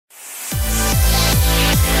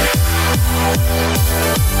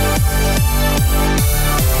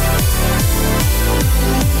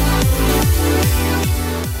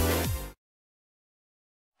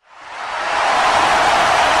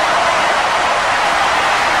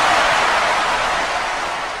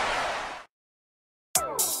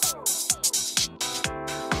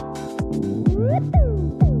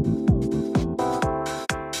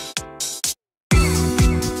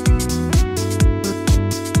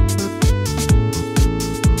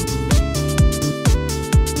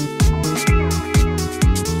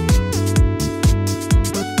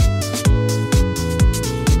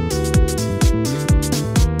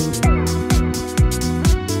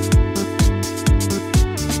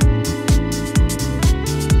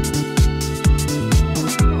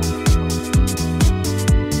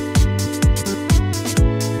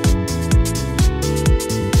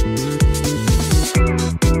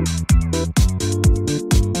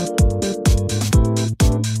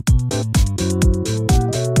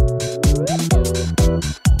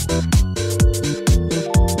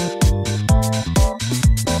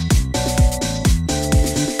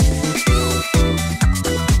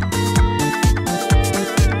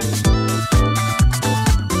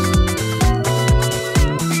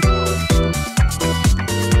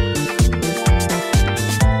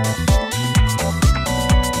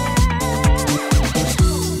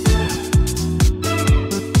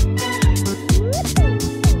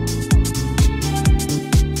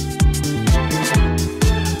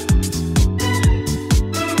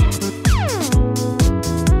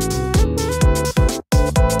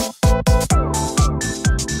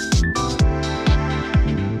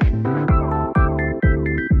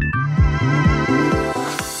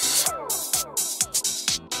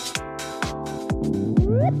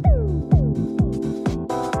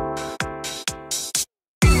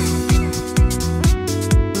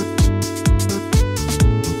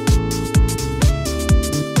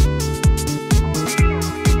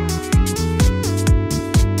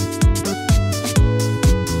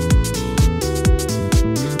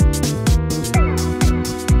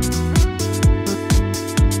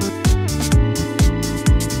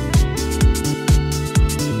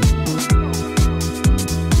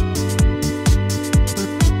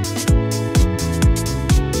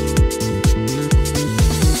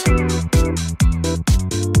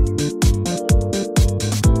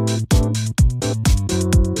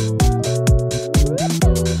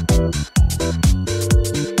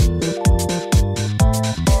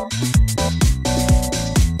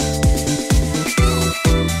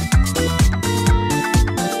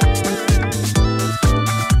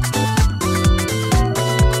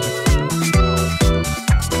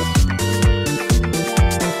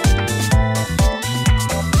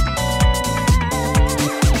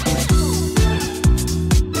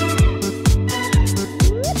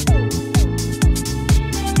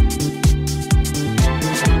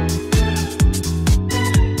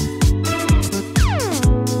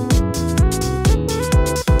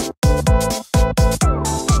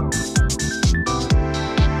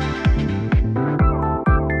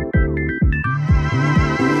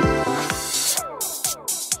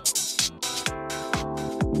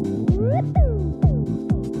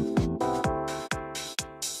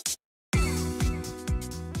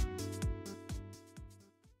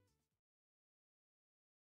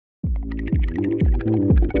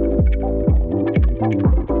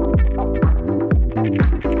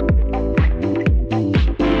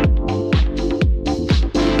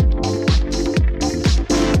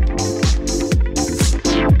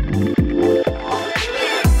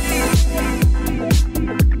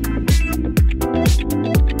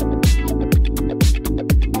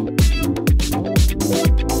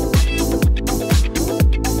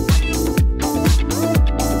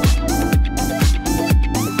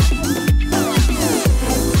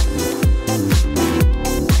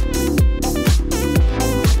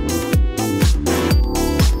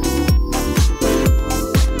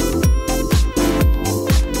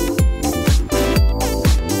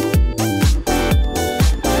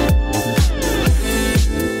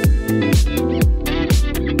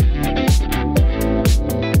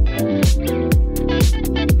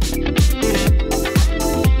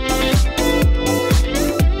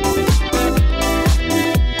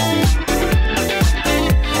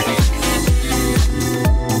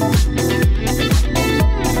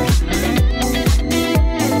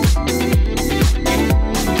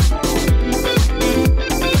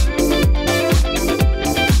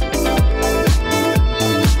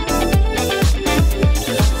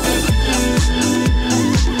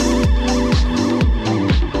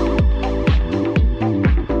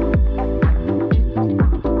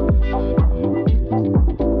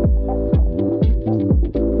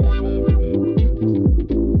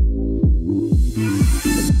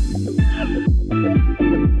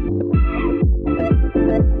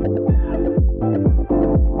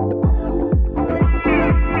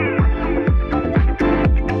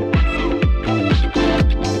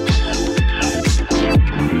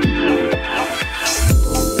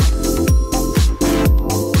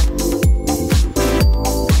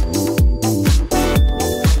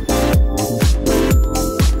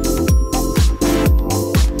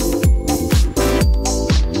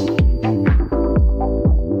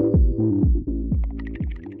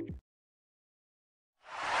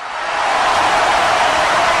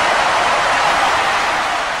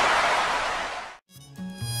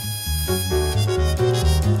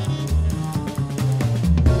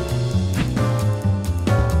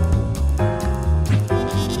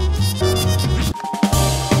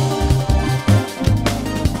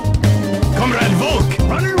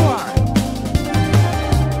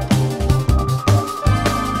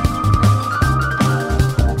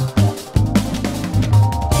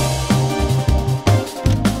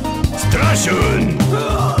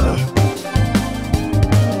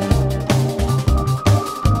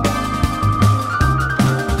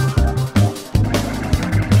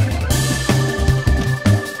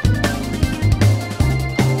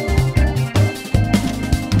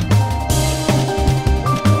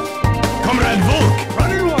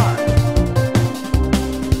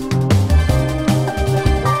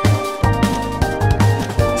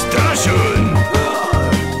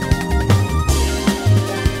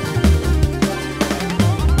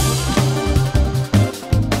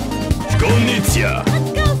Amunicja!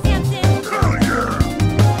 Let's go, Samson! Oh, yeah.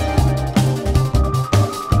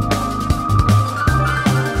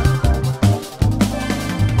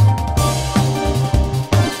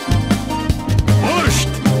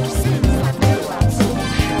 Pushed!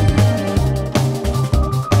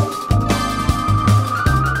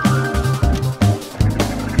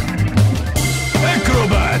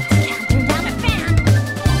 Acrobat! Turn down a fan!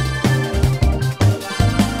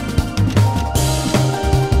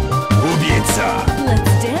 Ubieca!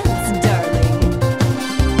 Let's dance, darling.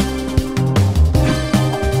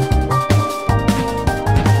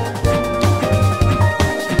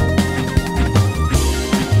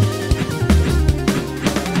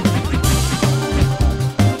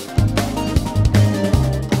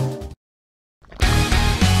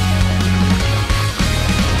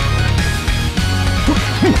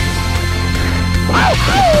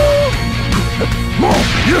 More!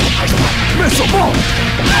 Yeah! Missile! More!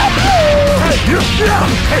 Hey! Yeah!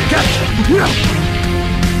 Hey, catch! Yeah!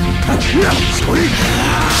 Yeah! Sweet!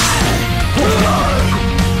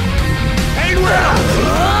 Hey, well!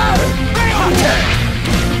 Okay!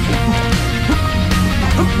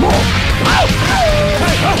 More!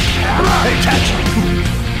 Hey, catch!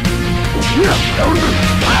 Yeah!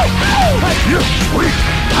 Hey, yeah! Sweet!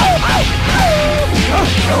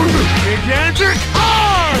 Gigantic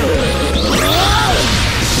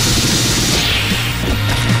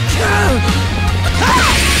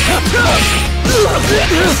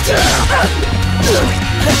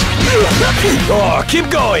Oh, keep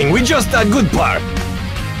going! We just that good part!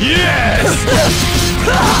 Yes!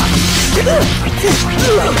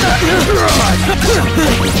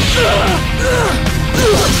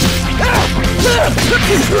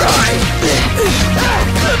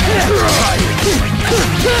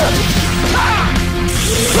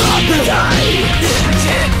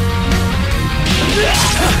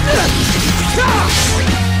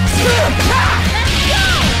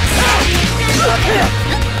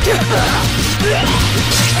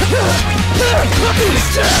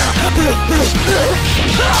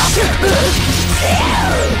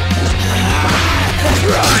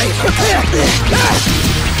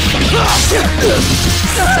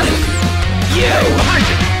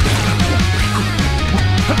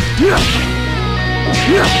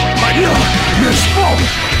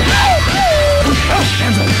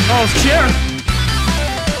 Oh, chair!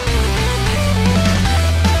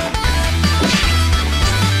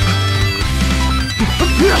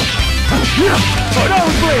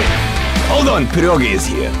 Hold on, Pierogi is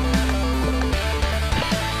here.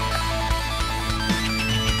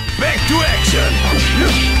 Back to action!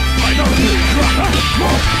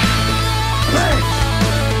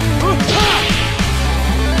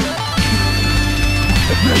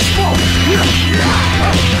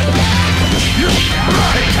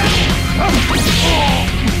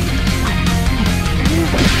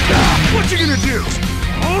 What you gonna do?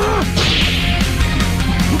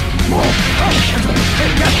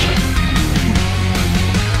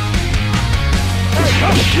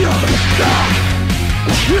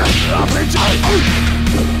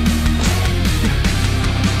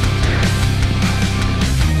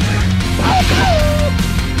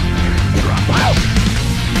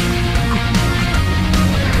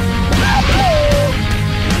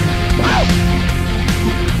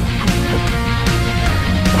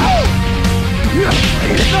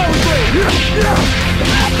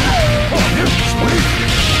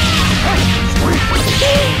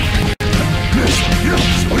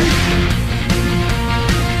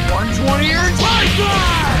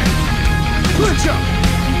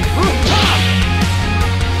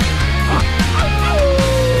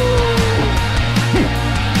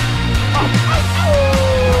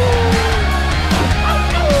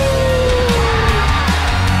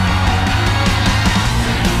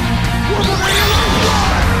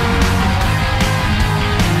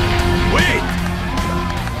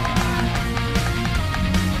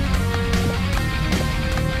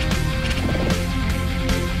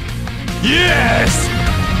 Yes!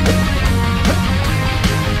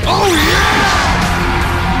 Oh yeah!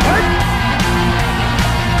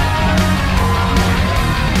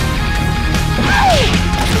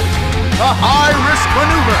 A high-risk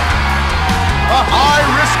maneuver! A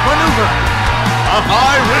high-risk maneuver! A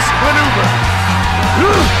high-risk maneuver!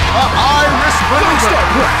 A high-risk maneuver!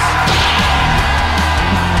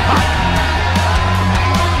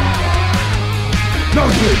 No,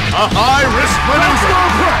 a high-risk maneuver!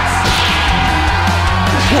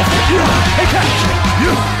 Hey, catch!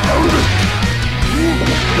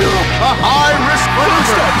 A high-risk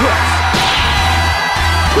maneuver!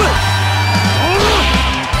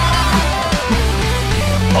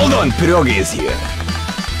 Hold on, Pierogi is here.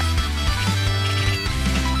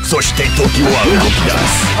 そして時は動き出す。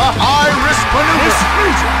A high-risk maneuver!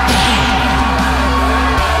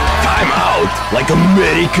 Time out, like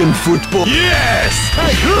American football. Yes! A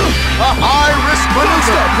high-risk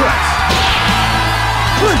maneuver!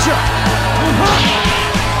 Clinch up!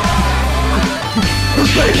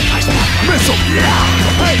 Missile!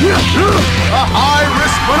 A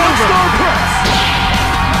high-risk maneuver!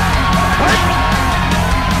 What?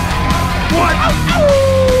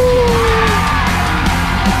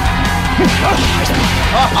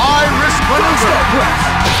 A high-risk maneuver!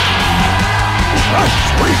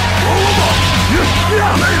 Sweet! Roll him up!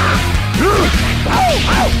 Later!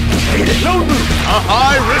 Hate it! No move! A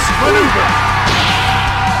high-risk maneuver!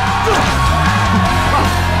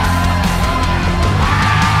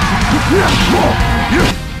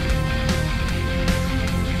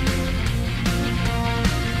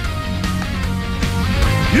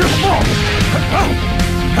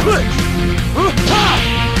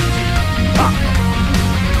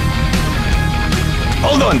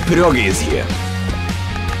 Hold on, Pierogi is here.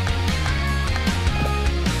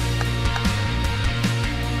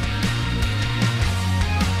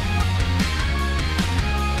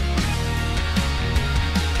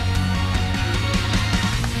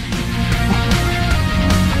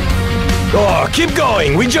 Oh, keep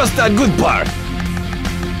going. We just that good part.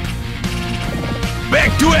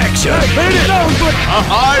 Back to action. A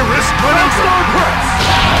high-risk maneuver!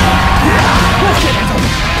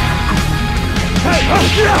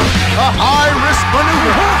 A high-risk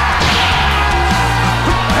maneuver!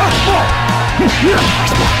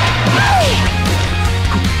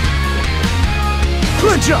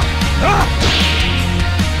 Clinch up.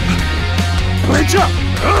 Clinch up.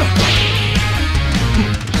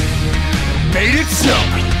 Made it so.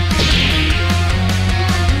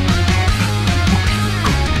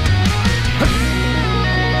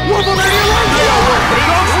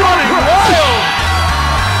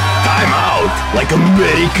 Time out, like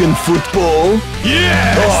American football.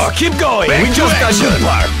 Yeah. Oh, keep going. We just got good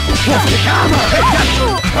part.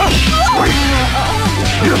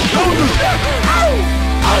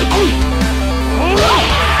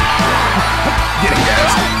 Getting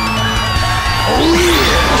gas. Oh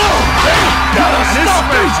yeah.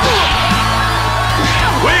 Stop it.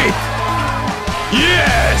 Wait.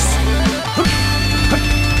 Yes.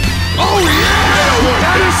 Oh yeah!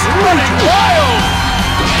 That is running wild!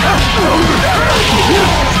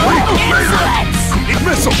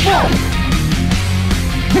 Missile fall!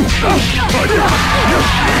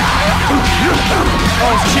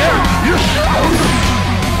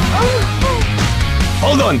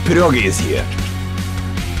 Hold on, Pierogi is here.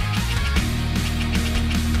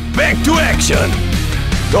 Back to action!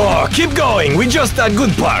 Oh, keep going, we just that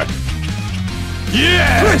good part.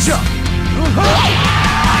 Yes!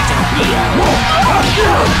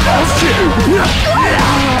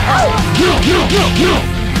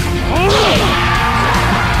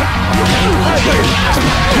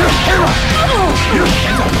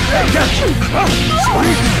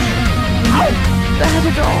 Bad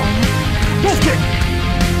at all.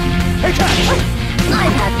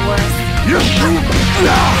 I've had worse.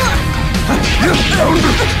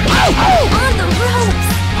 On the ropes.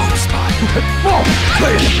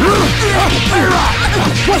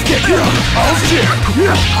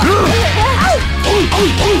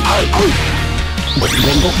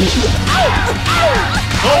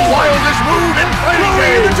 The wildest move in fighting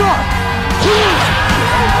game!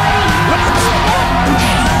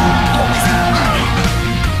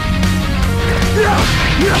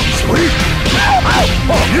 Sweet!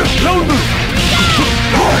 No move!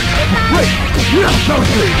 Wait! No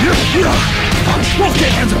move! Let's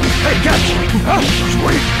get hands up! Hey, catch!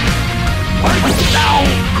 Sweet! Now!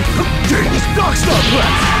 Jeez! Darkstar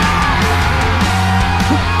Blast!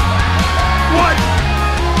 What?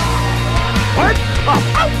 What?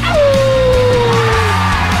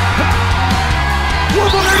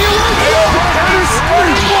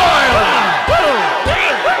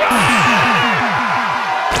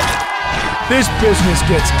 This business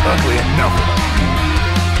gets ugly enough.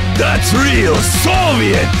 That's real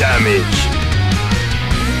Soviet damage!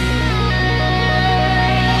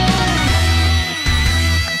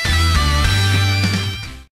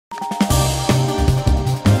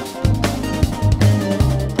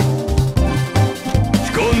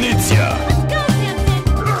 Konnichiwa!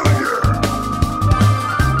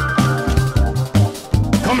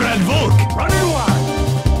 Comrade Volk! Running wild!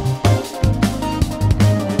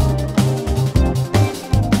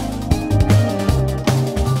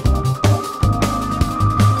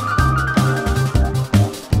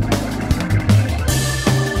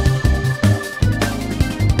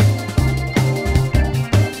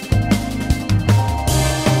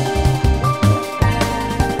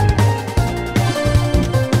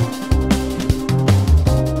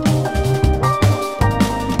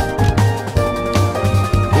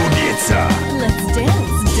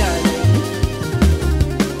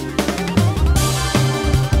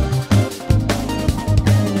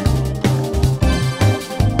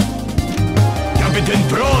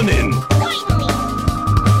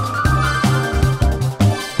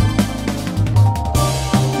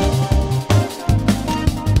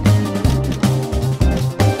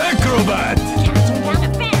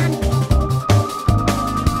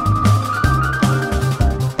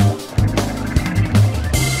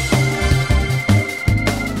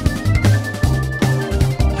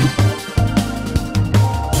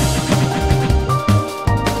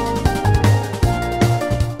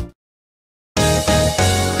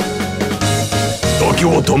 撃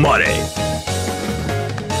を止まれ。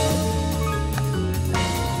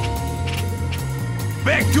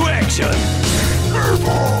Back to action!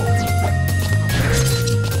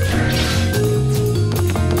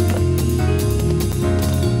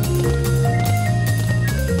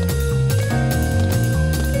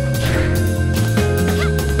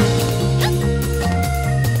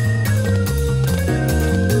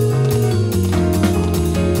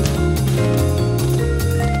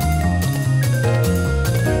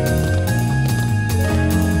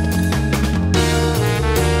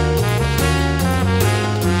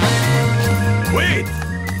 Wait!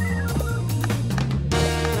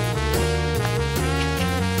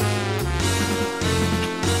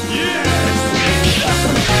 Yes!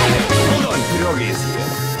 Hold on, Pierogi is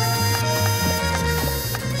here.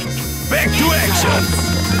 Back to action!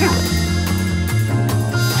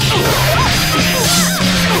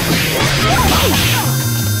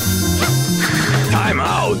 Time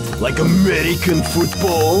out, like American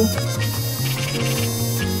football.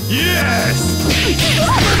 Yes!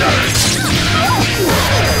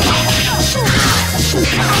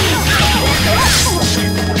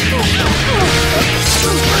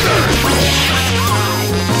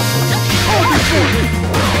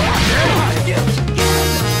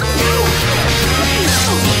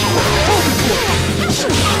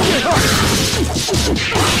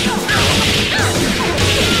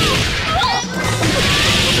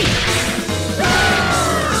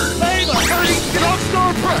 Hey, the hurry! Get off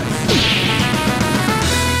star press!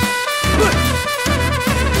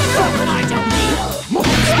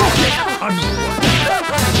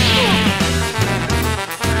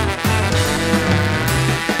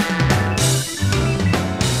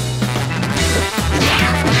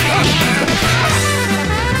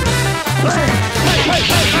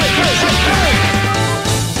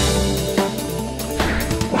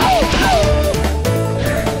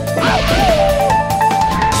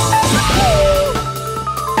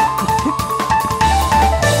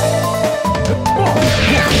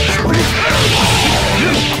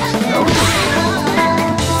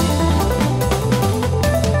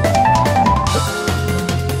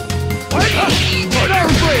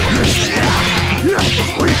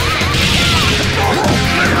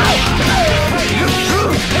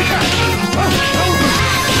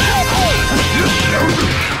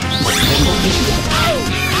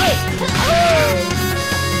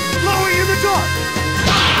 Blowing in the dark!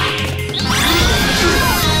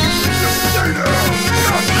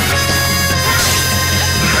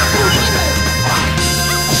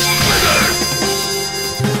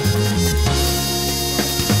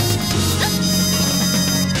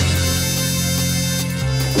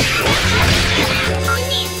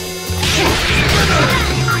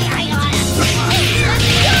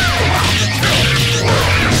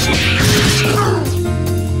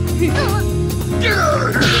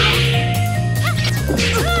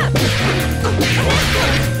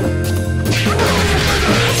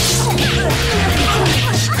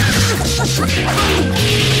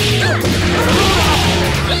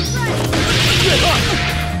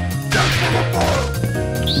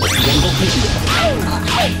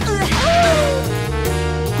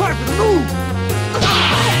 Time for the move!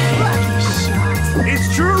 It's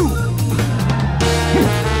true!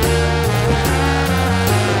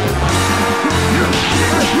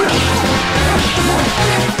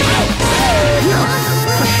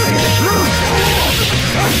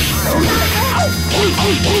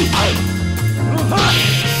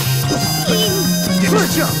 Good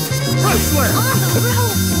jump! Right slam!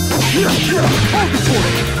 Hold it for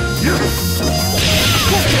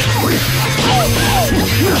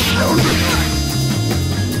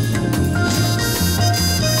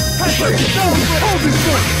Hold this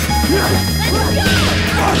for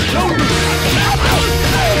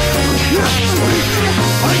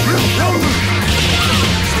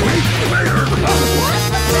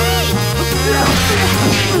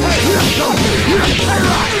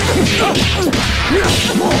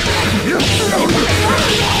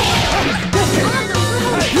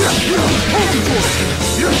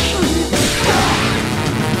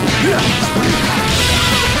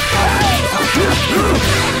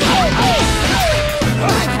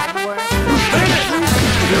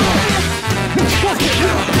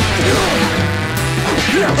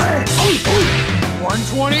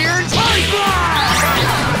 $120 earned time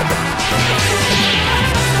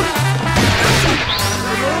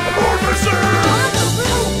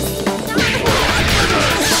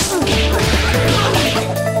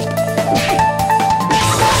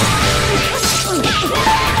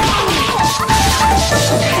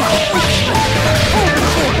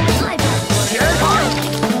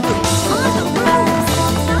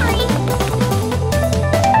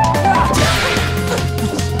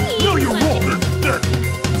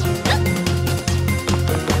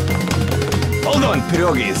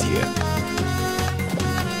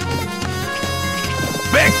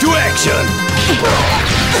to action!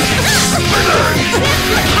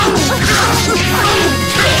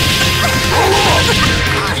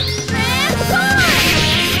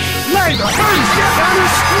 Lay the first step on the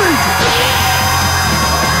street!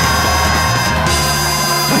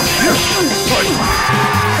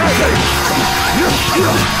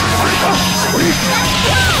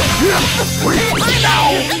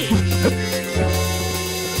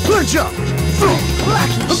 Punch up!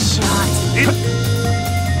 Lucky shot.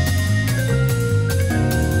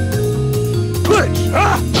 Punch!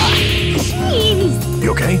 Jeez. You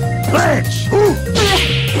okay? Punch!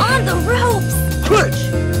 On the ropes. Punch!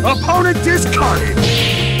 Opponent discarded!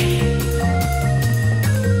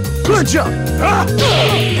 Punch up!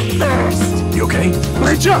 Thirst. You okay?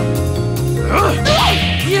 Punch up!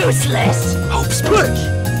 Useless. Hope's punch!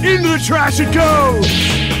 Into the trash it goes!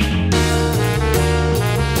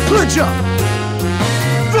 Punch up!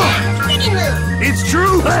 It's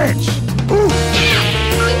true! Punch!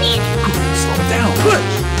 Slow it down!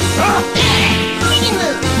 Punch!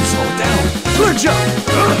 Slow it down! Punch up!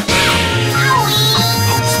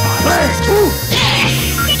 Hope's punch!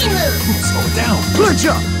 Slow it down! Punch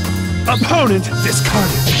up! Opponent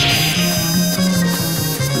discarded!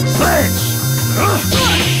 Punch!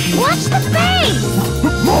 Watch the face.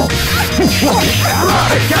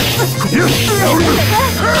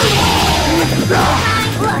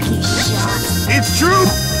 Lucky shot. It's true!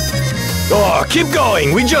 Oh, keep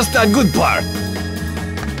going. We just that good part.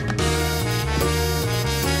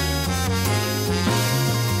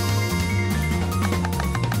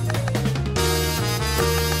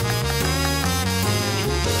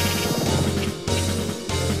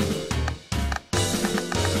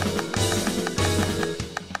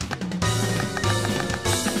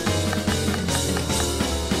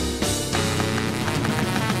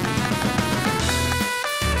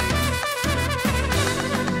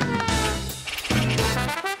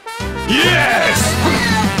 Yes!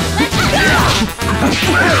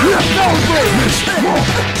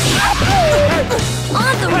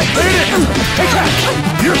 On the ropes.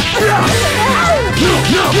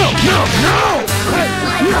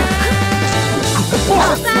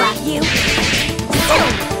 I'll slap you.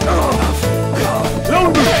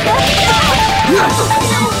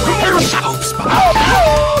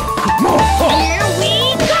 Here we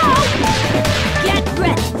go. Get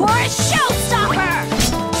ready for a showstopper.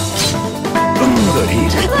 The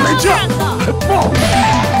heat. Reach up!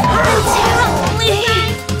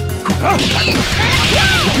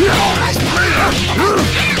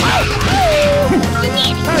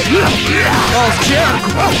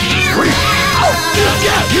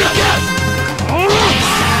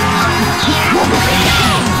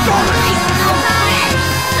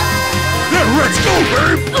 Let's go,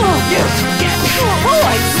 babe!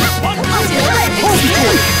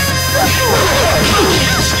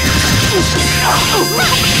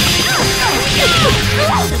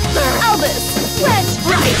 Elvis, wedge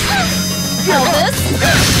right. Elvis.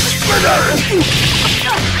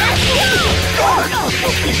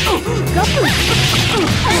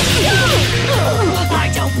 I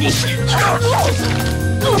don't need you.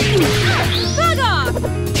 Bug off.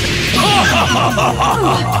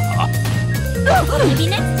 Maybe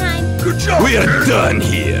next time. Good job! We are done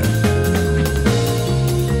here.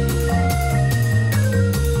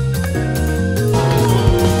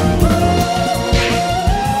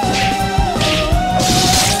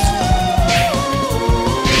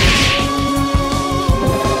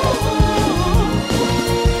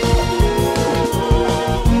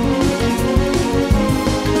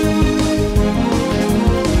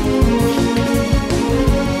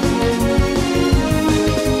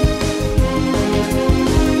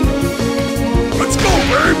 Let's go,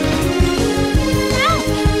 babe!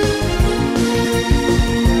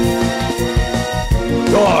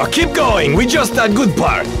 Oh, keep going. We just that good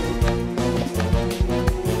part.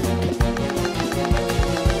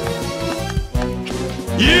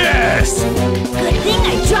 Yes! Good